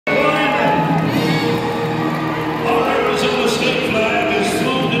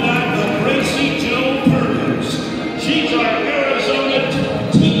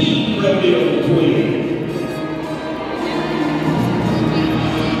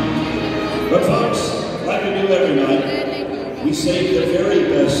But folks, like we do every night, we save the very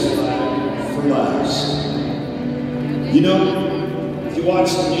best flag for last. You know, if you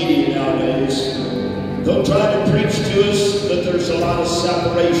watch the media nowadays, they'll try to preach to us that there's a lot of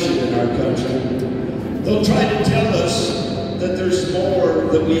separation in our country. They'll try to tell us that there's more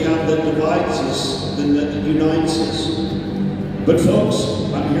that we have that divides us than that unites us. But folks,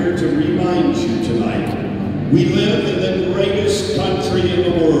 I'm here to remind you tonight, we live in the greatest country in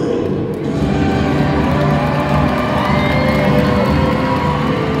the world.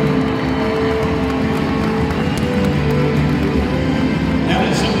 And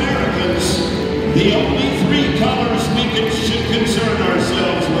as Americans, the only three colors we should concern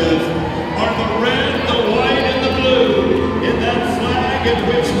ourselves with are the red, the white, and the blue in that flag in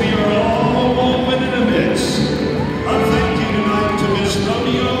which we are all woven in a mix. Our thank you tonight to Miss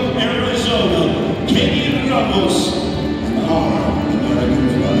Rodeo, Arizona, Katie Ramos, and our American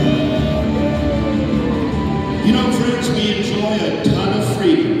flag. You know, friends, we enjoy a ton of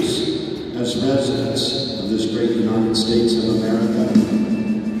freedoms as residents of this great United States of America.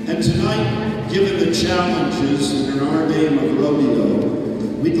 And tonight, given the challenges in our game of rodeo,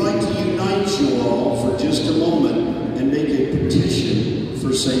 we'd like to unite you all for just a moment and make a petition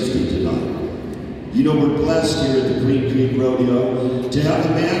for safety tonight. You know, we're blessed here at the Green Creek Rodeo to have a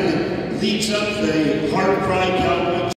man that leads up the Hard Cry Cowboy